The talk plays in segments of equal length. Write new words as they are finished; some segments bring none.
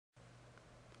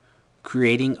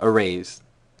Creating arrays.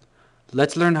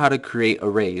 Let's learn how to create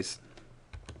arrays.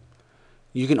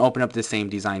 You can open up the same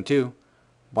design too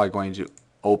by going to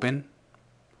Open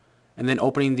and then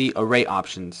opening the Array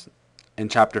options in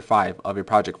Chapter 5 of your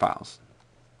project files.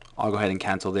 I'll go ahead and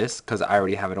cancel this because I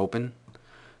already have it open.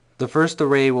 The first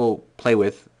array we'll play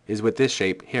with is with this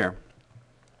shape here.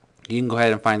 You can go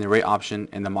ahead and find the Array option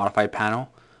in the Modify panel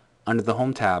under the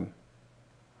Home tab.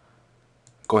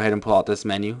 Go ahead and pull out this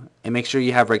menu and make sure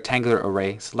you have Rectangular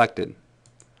Array selected.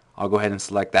 I'll go ahead and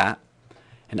select that.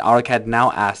 And AutoCAD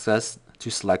now asks us to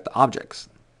select the objects.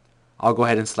 I'll go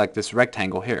ahead and select this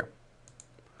rectangle here.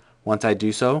 Once I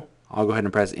do so, I'll go ahead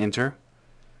and press Enter.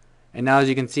 And now as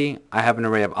you can see, I have an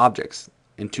array of objects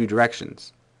in two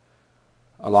directions,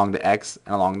 along the X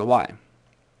and along the Y.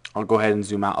 I'll go ahead and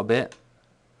zoom out a bit,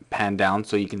 pan down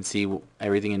so you can see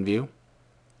everything in view.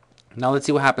 Now let's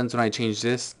see what happens when I change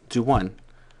this to 1.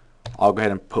 I'll go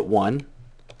ahead and put 1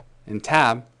 in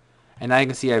Tab, and now you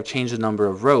can see I've changed the number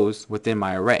of rows within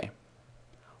my array.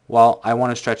 Well, I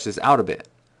want to stretch this out a bit.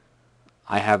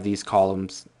 I have these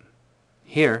columns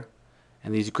here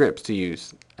and these grips to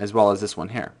use, as well as this one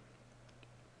here.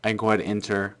 I can go ahead and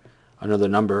enter another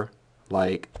number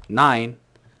like 9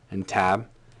 and Tab,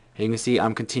 and you can see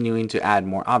I'm continuing to add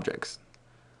more objects.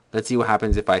 Let's see what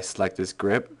happens if I select this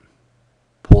grip,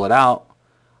 pull it out.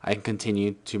 I can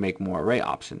continue to make more array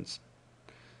options.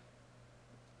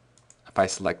 If I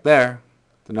select there,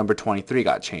 the number 23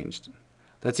 got changed.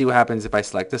 Let's see what happens if I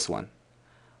select this one.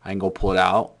 I can go pull it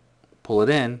out, pull it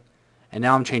in, and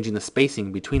now I'm changing the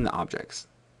spacing between the objects.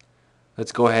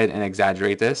 Let's go ahead and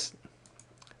exaggerate this.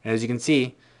 And as you can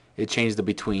see, it changed the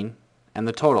between and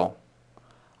the total.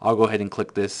 I'll go ahead and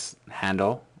click this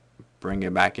handle, bring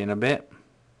it back in a bit,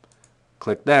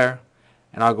 click there,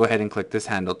 and I'll go ahead and click this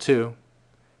handle too,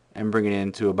 and bring it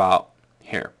into about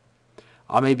here.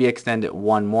 I'll maybe extend it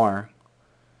one more,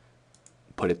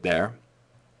 put it there.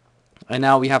 And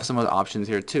now we have some other options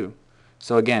here too.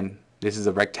 So again, this is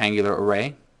a rectangular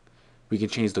array. We can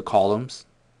change the columns,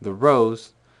 the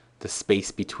rows, the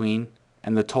space between,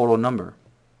 and the total number.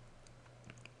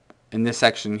 In this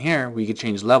section here, we could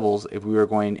change levels if we were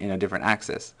going in a different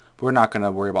axis. But we're not going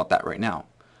to worry about that right now.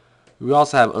 We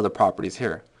also have other properties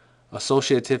here.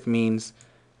 Associative means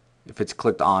if it's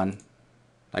clicked on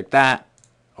like that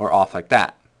or off like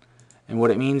that. And what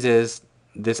it means is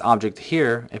this object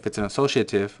here, if it's an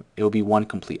associative, it will be one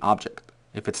complete object.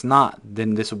 If it's not,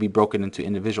 then this will be broken into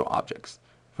individual objects.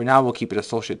 For now, we'll keep it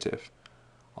associative.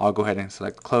 I'll go ahead and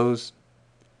select Close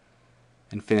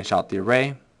and finish out the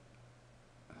array.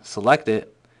 Select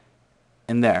it,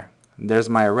 and there's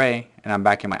my array, and I'm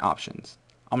back in my options.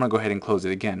 I'm going to go ahead and close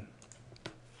it again.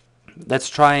 Let's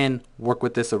try and work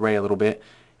with this array a little bit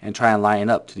and try and line it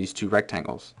up to these two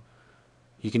rectangles.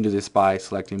 You can do this by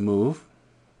selecting Move,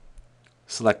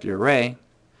 select your array.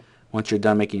 Once you're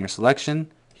done making your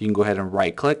selection, you can go ahead and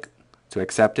right click to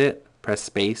accept it, press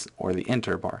space or the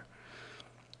enter bar.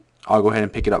 I'll go ahead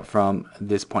and pick it up from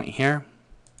this point here,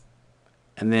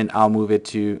 and then I'll move it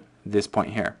to this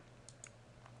point here.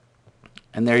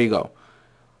 And there you go.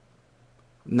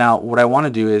 Now what I want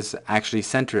to do is actually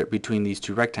center it between these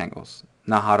two rectangles.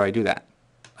 Now how do I do that?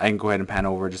 I can go ahead and pan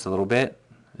over just a little bit,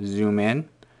 zoom in,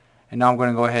 and now I'm going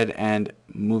to go ahead and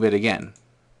move it again.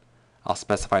 I'll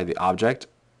specify the object,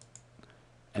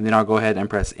 and then I'll go ahead and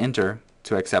press enter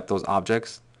to accept those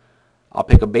objects. I'll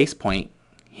pick a base point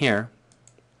here,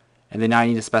 and then now I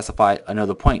need to specify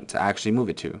another point to actually move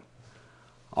it to.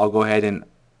 I'll go ahead and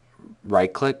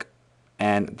right click,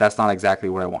 and that's not exactly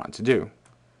what I want to do.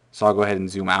 So I'll go ahead and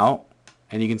zoom out,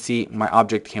 and you can see my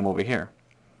object came over here.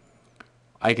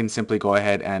 I can simply go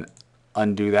ahead and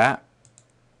undo that,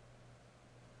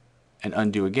 and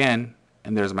undo again,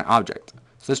 and there's my object.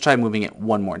 So let's try moving it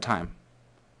one more time.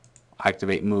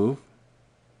 Activate Move,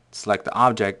 select the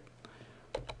object,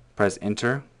 press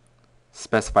enter,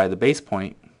 specify the base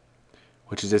point,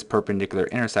 which is this perpendicular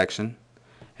intersection,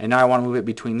 and now I want to move it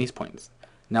between these points.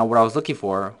 Now what I was looking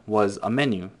for was a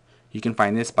menu. You can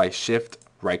find this by shift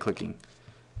right clicking,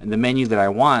 and the menu that I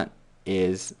want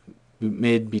is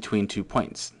mid between 2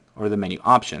 points, or the menu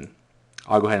option.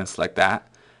 I'll go ahead and select that.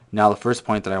 Now the first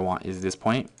point that I want is this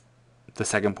point. The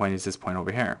second point is this point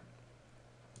over here.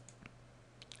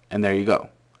 And there you go.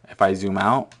 If I zoom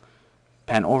out,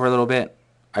 pan over a little bit,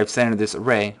 I've centered this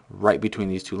array right between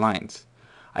these two lines.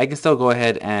 I can still go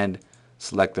ahead and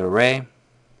select the array,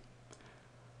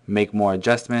 make more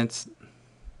adjustments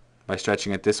by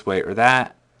stretching it this way or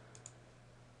that.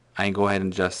 I can go ahead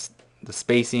and adjust the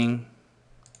spacing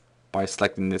by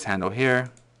selecting this handle here.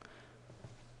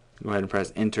 Go ahead and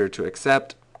press enter to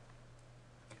accept,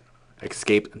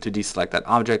 escape to deselect that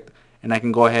object, and I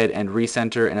can go ahead and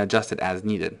recenter and adjust it as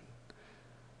needed.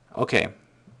 Okay,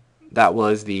 that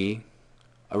was the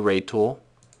array tool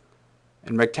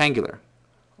and rectangular.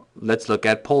 Let's look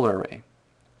at polar array.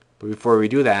 But before we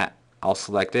do that, I'll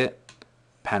select it,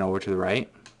 pan over to the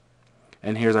right,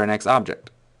 and here's our next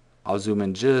object. I'll zoom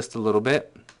in just a little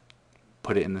bit,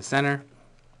 put it in the center,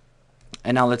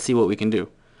 and now let's see what we can do.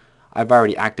 I've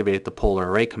already activated the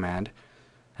polar array command,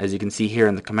 as you can see here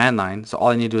in the command line, so all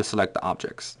I need to do is select the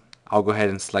objects. I'll go ahead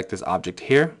and select this object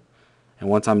here, and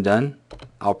once I'm done,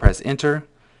 I'll press enter,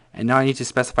 and now I need to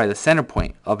specify the center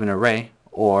point of an array,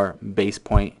 or base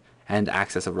point and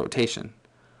axis of rotation.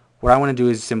 What I want to do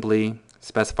is simply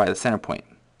specify the center point,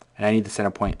 and I need the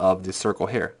center point of this circle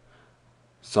here.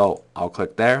 So I'll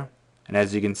click there, and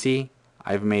as you can see,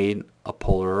 I've made a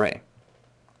polar array.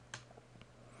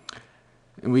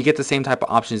 And we get the same type of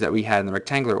options that we had in the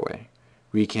rectangular way.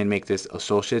 We can make this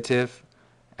associative,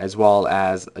 as well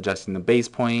as adjusting the base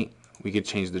point. We could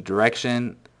change the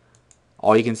direction.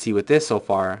 All you can see with this so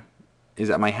far is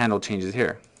that my handle changes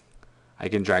here. I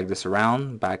can drag this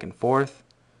around back and forth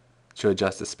to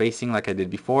adjust the spacing like I did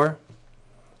before.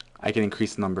 I can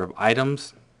increase the number of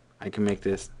items. I can make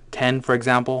this 10, for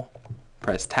example.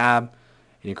 Press tab,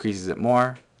 it increases it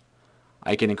more.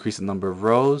 I can increase the number of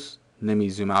rows. Let me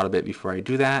zoom out a bit before I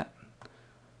do that.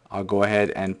 I'll go ahead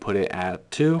and put it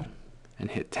at 2 and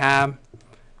hit tab.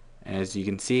 And as you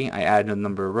can see, I added a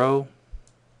number of row.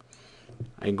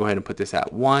 I can go ahead and put this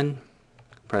at 1,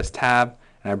 press tab,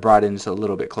 and I brought it just a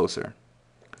little bit closer.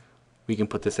 We can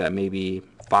put this at maybe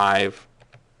 5,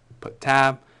 put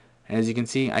tab, and as you can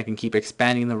see, I can keep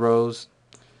expanding the rows,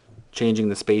 changing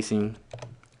the spacing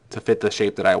to fit the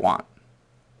shape that I want.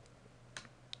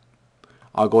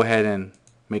 I'll go ahead and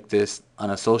make this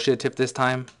unassociative this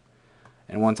time,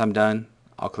 and once I'm done,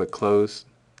 I'll click close,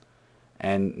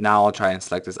 and now I'll try and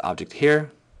select this object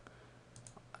here.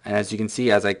 And as you can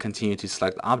see, as I continue to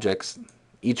select objects,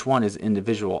 each one is an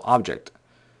individual object,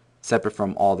 separate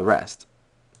from all the rest.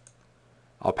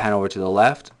 I'll pan over to the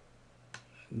left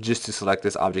just to select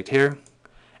this object here,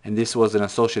 and this was an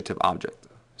associative object.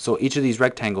 So each of these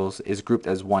rectangles is grouped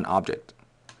as one object.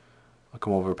 I'll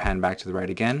come over, pan back to the right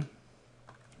again.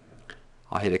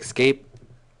 I'll hit escape,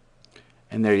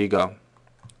 and there you go.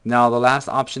 Now the last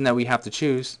option that we have to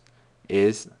choose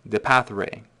is the path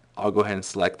array. I'll go ahead and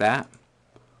select that.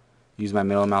 Use my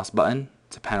middle mouse button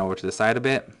to pan over to the side a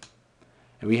bit,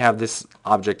 and we have this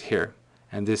object here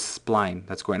and this spline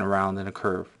that's going around in a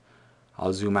curve.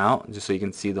 I'll zoom out just so you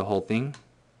can see the whole thing,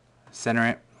 center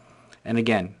it, and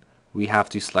again we have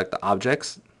to select the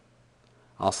objects.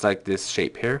 I'll select this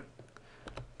shape here,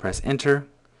 press enter.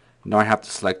 Now I have to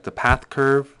select the path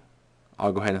curve.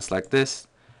 I'll go ahead and select this,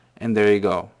 and there you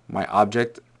go. My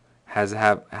object has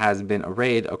been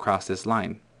arrayed across this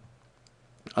line.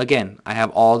 Again, I have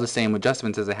all the same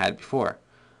adjustments as I had before.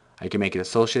 I can make it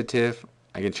associative,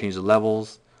 I can change the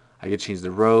levels, I can change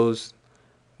the rows,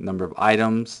 number of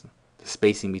items, the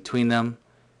spacing between them,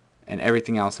 and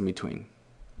everything else in between.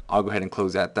 I'll go ahead and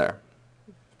close that there.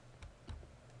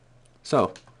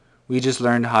 So, we just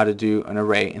learned how to do an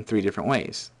array in 3 different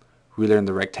ways. We learned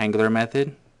the rectangular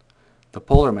method, the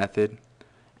polar method,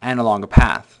 and along a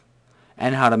path,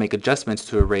 and how to make adjustments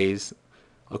to arrays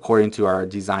according to our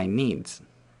design needs.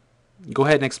 Go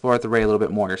ahead and explore the array a little bit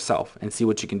more yourself and see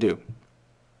what you can do.